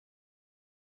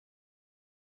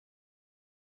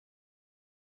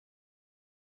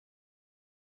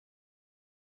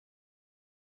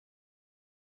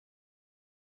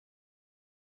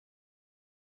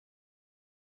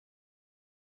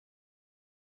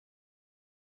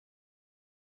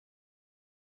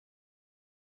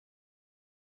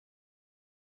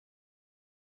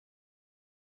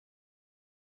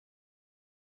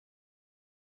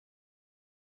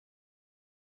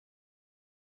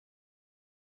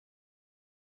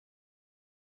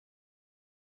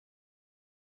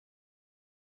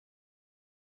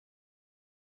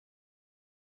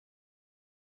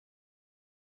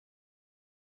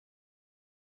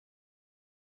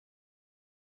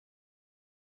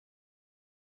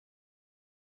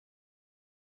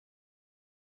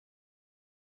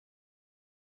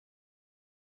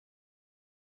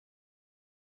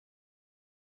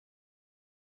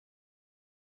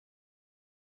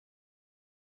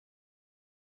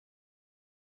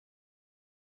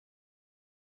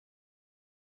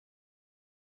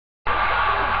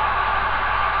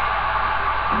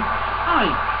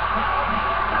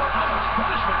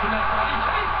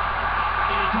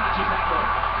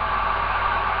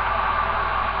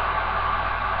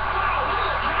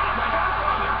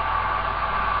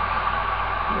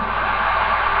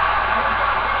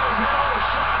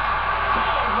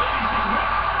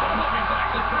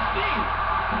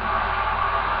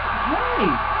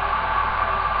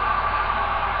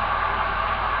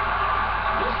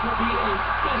This will be a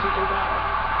physical battle.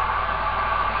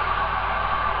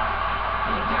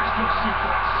 Fantastic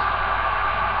sequence.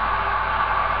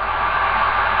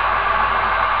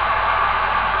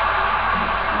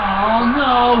 Oh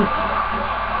no!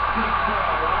 Big throw.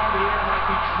 All the air might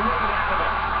be driven out of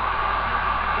it.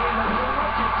 In a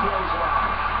wicked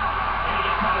clothesline. And he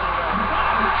gets out of the way.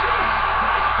 Oh, jeez.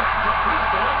 Nice backdrop. He's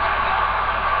going back up.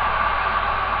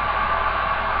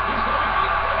 He's going for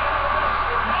the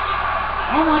pin.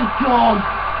 Oh my god!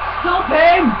 Stop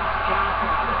him!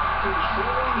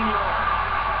 Controlling the arm.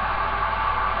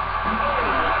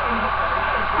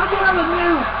 I don't have a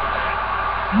move!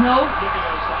 No!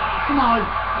 Come on!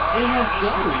 Let us go!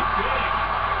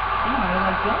 Come on, let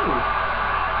us go!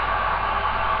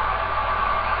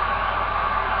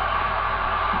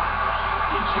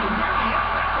 Did you hear the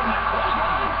impact from that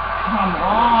clothesline? Come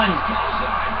on!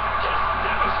 Clothesline, just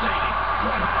devastating.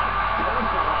 Right on,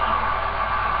 throws the line.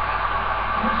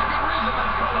 There's a good reason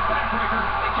that's called a backbreaker.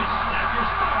 It can snap your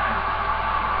spine.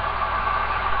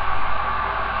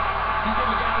 You give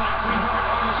a guy like Bret Hart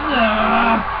all this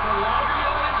credit. The longer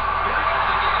you let him, here he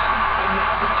goes again. And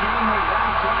now beginning a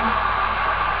long time up.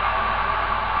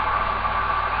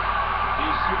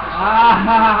 These superstars.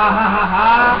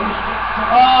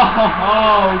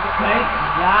 Oh, take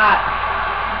that!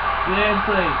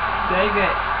 Seriously, take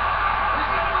it. He's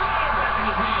got a ladder back in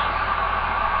his hands.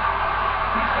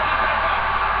 He's getting back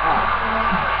up.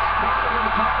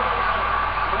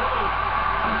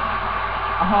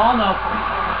 Oh no!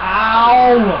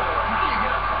 Ow! How do you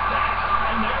get up from that?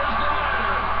 And there's the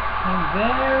ladder. And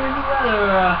there is the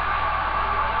weather.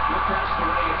 Look across the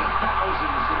ring at the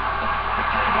thousands of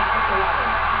can't help but the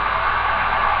ladder.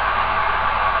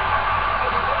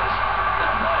 Look at this.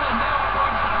 They're rolling now up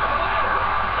on top of the ladder.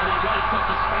 And he lights up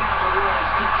the span of the walls,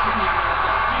 continuing with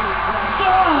the feud rolling.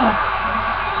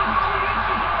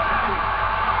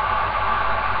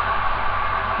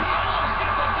 He almost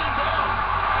got that thing down.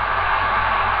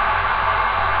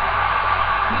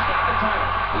 He's got the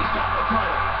title. He's got the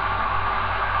title.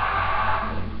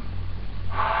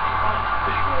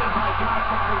 Big win by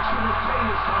Godfather to retain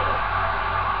his title.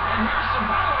 And here's some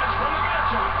highlights from the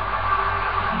matchup.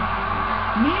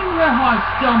 Me and Bret Hart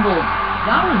stumbled.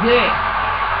 That was it.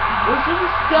 It was just a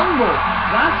stumble.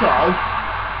 That's all.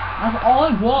 That's all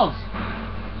it was.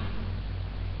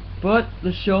 But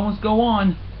the show must go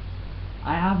on.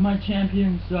 I have my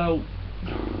champion, so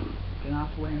gonna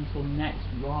have to wait until next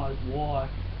Raw's War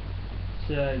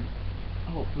to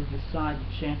hopefully decide the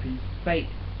champion's fate.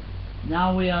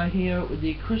 Now we are here with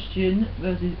the Christian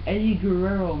versus Eddie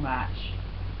Guerrero match.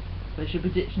 Place your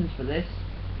predictions for this,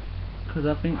 because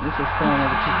I think this will fall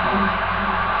over 2 points.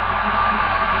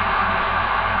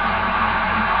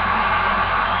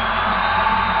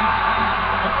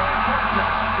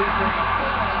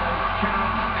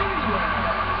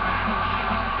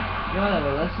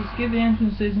 Whatever, let's just give the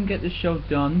entrances and get the show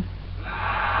done.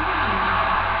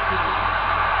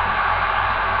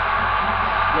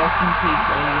 Rest in peace,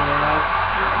 Eddie Guerrero.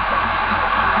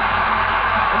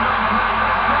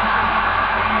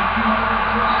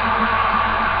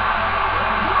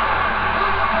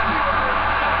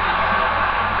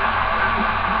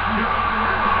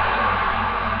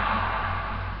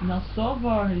 Now, so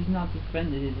far he's not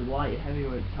defended his light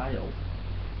heavyweight title.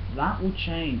 That will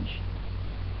change.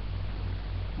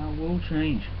 That will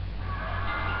change.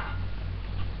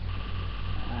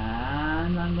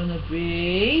 And I'm gonna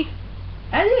be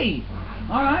Eddie!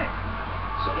 Alright.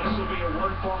 So this will be a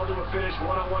one fall to a finish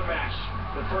one-on-one match.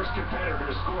 The first competitor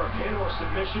to score a pin or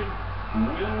submission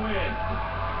will win.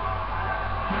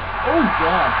 Oh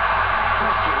god.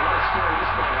 Christian, what a story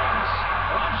this man has.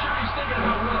 Well, I'm sure he's thinking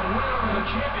about what a winner or a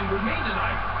champion would mean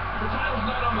tonight. The title's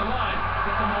not on the line,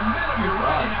 but the momentum you're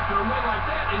riding after a win like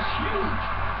that is huge.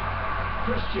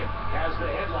 Christian has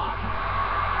the headlock.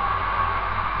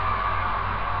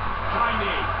 High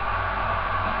knee.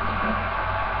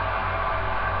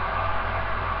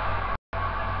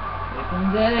 Here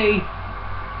comes Eddie.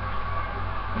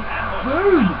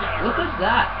 Boom! Look at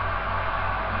that.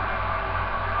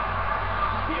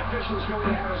 The official's going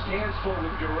to have his hands full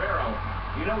with Guerrero.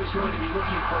 You know he's going to be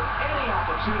looking for any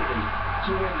opportunity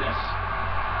to win this.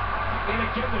 And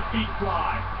again, the feet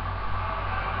fly.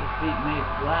 The feet may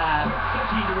fly,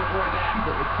 Tricky to avoid that.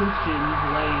 but the Christians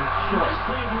lay short.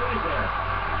 Nicely avoided there.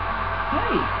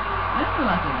 Hey, that's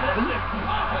not gonna happen. Oh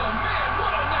man,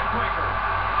 what a neck breaker!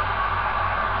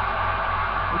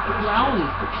 The crowd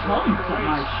is pumped at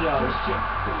my show.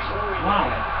 Wow.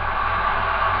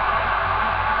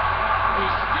 A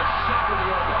stiff shot with the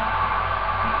elbow.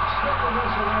 Still a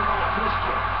whistle there by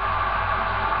Christian.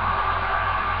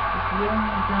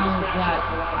 down with that.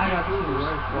 I got two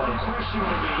words for The it. question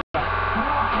would be, who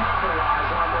will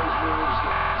capitalize on those moves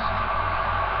next?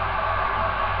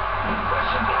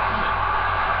 Question doesn't.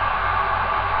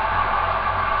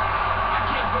 I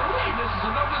can't believe this is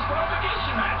a no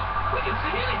disqualification match. We can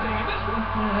see anything in this one.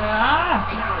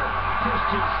 Counter.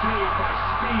 Christian saved by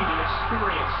speed and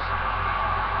experience.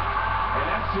 And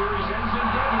that series ends in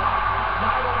deadlock.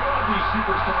 Neither one of these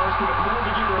superstars can afford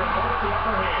to give their opponent the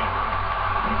upper hand.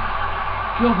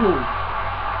 Go!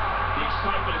 The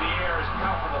excitement in the air is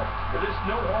palpable for this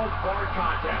no-holds-barred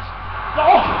contest.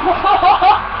 Oh!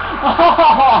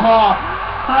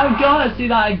 I've got to see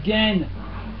that again.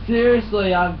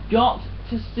 Seriously, I've got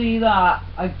to see that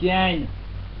again.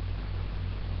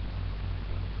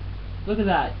 Look at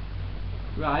that.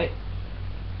 Right.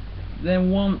 Then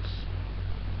once.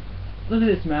 Look at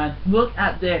this, man. Look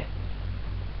at this.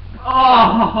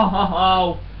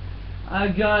 Oh! I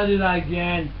gotta do that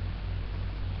again.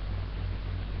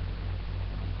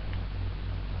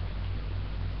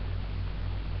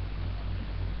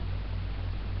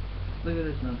 Look at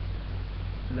this, man.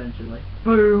 Eventually.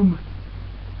 Boom!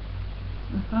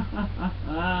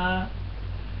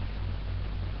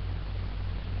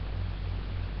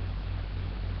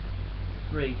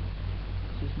 3.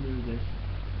 Let's just move this.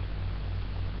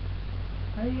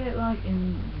 How do you get like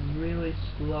in really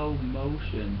slow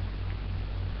motion?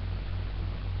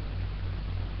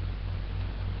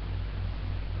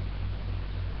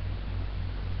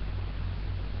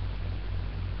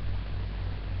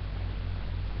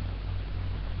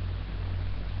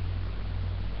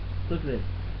 Look at this.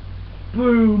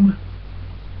 Boom!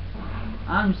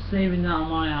 I'm saving that on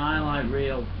my highlight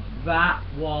reel. That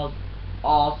was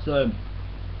awesome.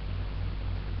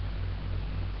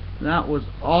 That was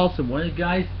awesome. Well,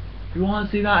 guys, if you want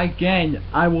to see that again,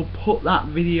 I will put that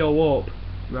video up,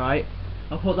 right?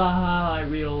 I'll put that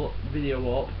highlight reel video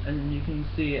up, and then you can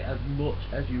see it as much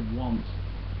as you want.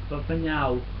 But for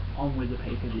now, on with the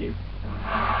pay-per-view.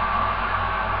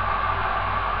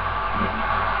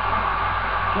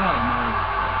 God, no.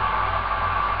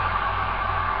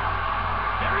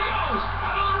 There he goes,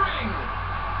 out of the ring.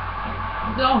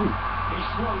 No! He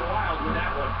swung wild with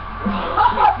that one.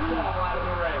 Rollins fall out of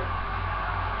the ring.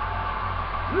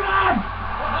 Run!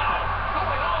 Wow,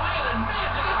 going all in, and man,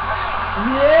 did it pay off.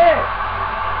 Yeah!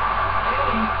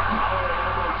 Eddie powered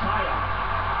elbow tie-up.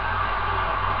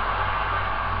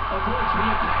 Avoids the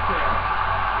impact there.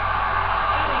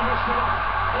 Eddie missed it up,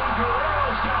 and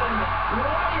Guerrero's got him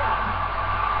way up.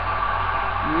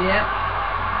 Yep.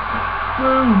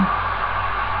 Boom!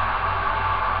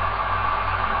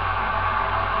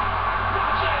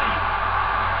 Watch Eddie.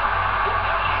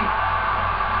 Eddie.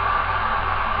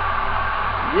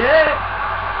 Yeah!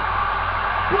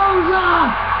 Closer!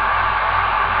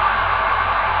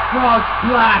 Frog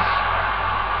splash!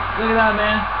 Look at that,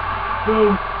 man.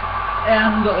 Boom. I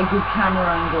haven't got a good camera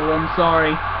angle, I'm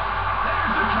sorry.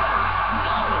 There's the cover.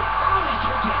 No, early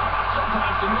kick out.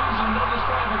 Sometimes the moves in no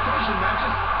disqualification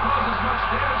matches cause as much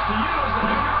damage to you as they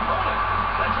do your opponent.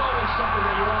 That's always something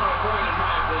that you want to avoid, in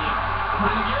my opinion. But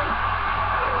then again,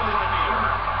 I don't really like either.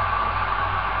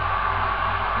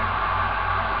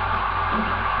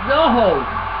 No!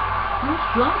 Who's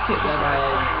drunk it that I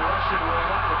am? Russian way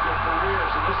up with your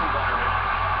careers in this environment.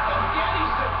 Again,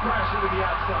 he's set pressure to the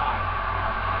outside.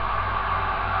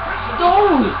 Christian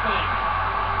No! this thing.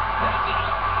 That's it.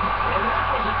 And that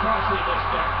was a costly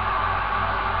mistake.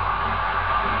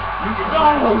 You can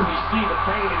obviously see the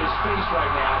pain in his face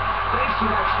right now. Thanks to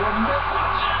that tremendous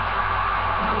watch it.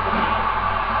 Wow.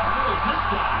 How good is this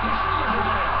guy? His shoulders are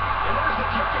down. And there's the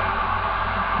kick out.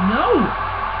 No!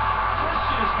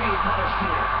 Christian is being punished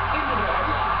here. Into the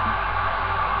headlock.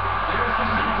 There's the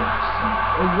suplex.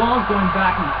 It was going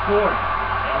back and forth.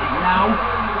 And now,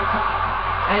 Into the top.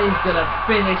 Eddie's gonna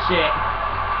finish it.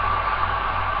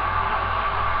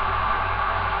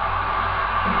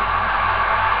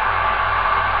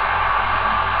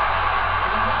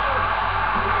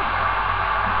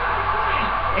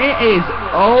 It is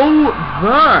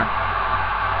over.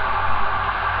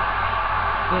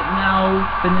 But now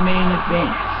for the main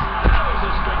event. That was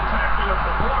a spectacular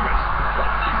performance.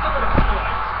 Let's see some of the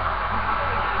highlights.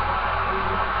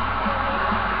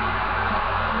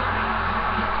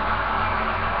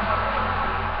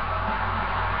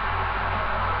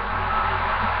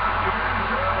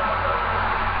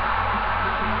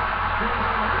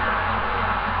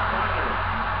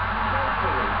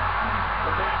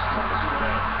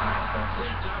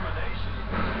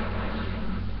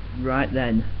 Right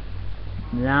then,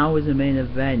 now is the main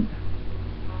event.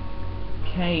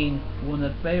 Kane won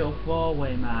a fatal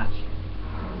 4-way match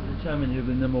to determine who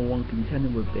the #1 contender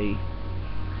would be.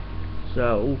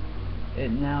 So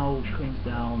it now comes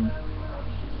down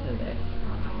to this.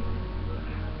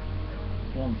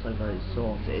 Once I got it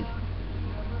sorted.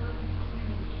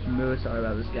 I'm really sorry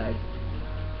about this, guys.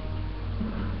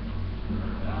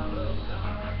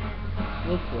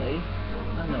 Luckily,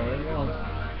 I know it was.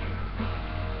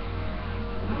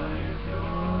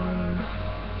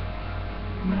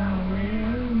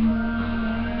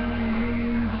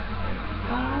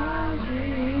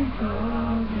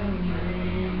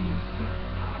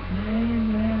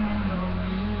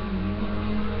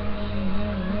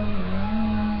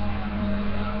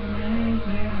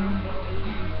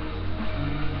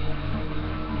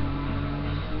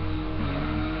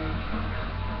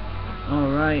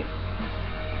 Alright,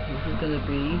 this is gonna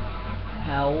be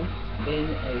Hell in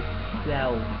a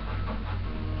Cell.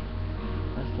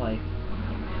 That's like,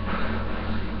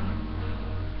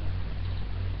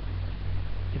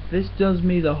 if this does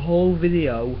me the whole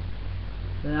video,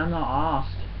 then I'm not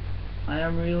asked. I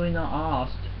am really not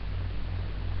asked.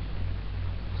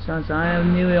 Since I have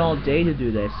nearly all day to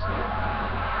do this.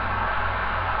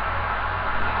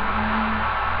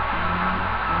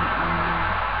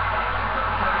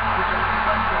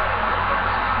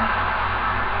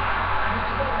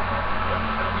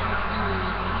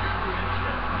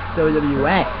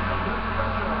 WWE.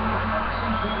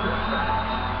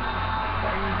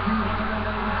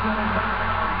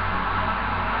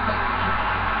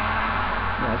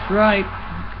 That's right.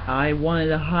 I wanted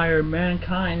to hire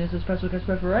Mankind as a special guest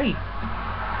referee. It was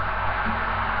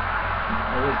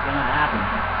gonna happen.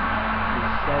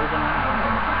 It's so gonna happen.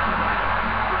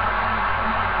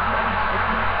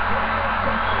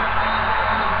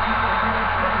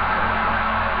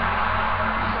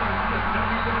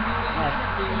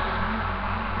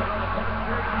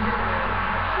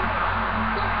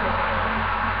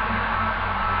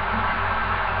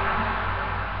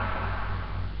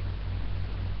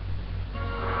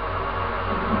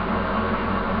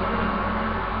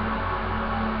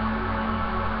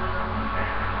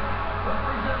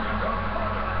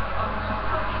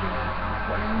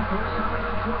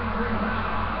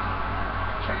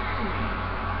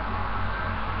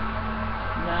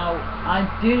 Now, I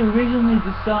did originally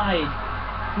decide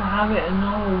to have it a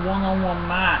normal one-on-one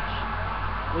match,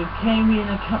 with Kane being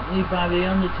accompanied by The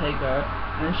Undertaker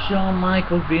and Shawn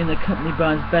Michaels being accompanied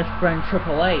by his best friend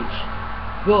Triple H.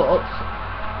 But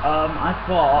I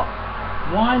thought,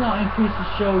 why not increase the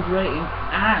show's rating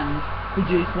and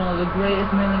produce one of the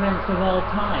greatest main events of all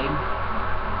time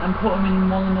and put them in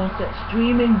one of the most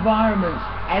extreme environments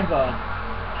ever.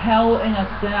 Hell in a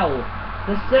Cell.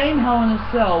 The same Hell in a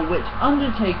Cell which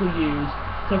Undertaker used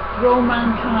to throw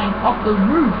Mankind off the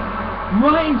roof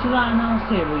right into that announce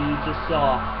table you just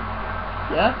saw.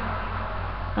 Yeah?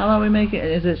 How about we make it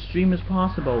as extreme as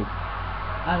possible?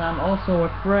 And I'm also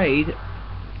afraid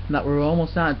that we're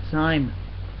almost out of time.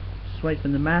 Just wait for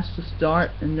the match to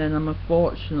start, and then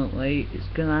unfortunately it's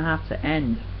gonna have to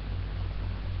end.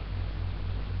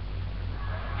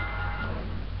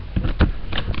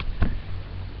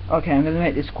 Okay, I'm gonna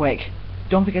make this quick.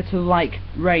 Don't forget to like,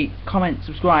 rate, comment,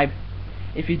 subscribe.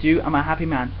 If you do, I'm a happy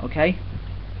man, okay?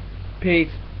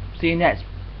 Peace. See you next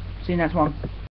one.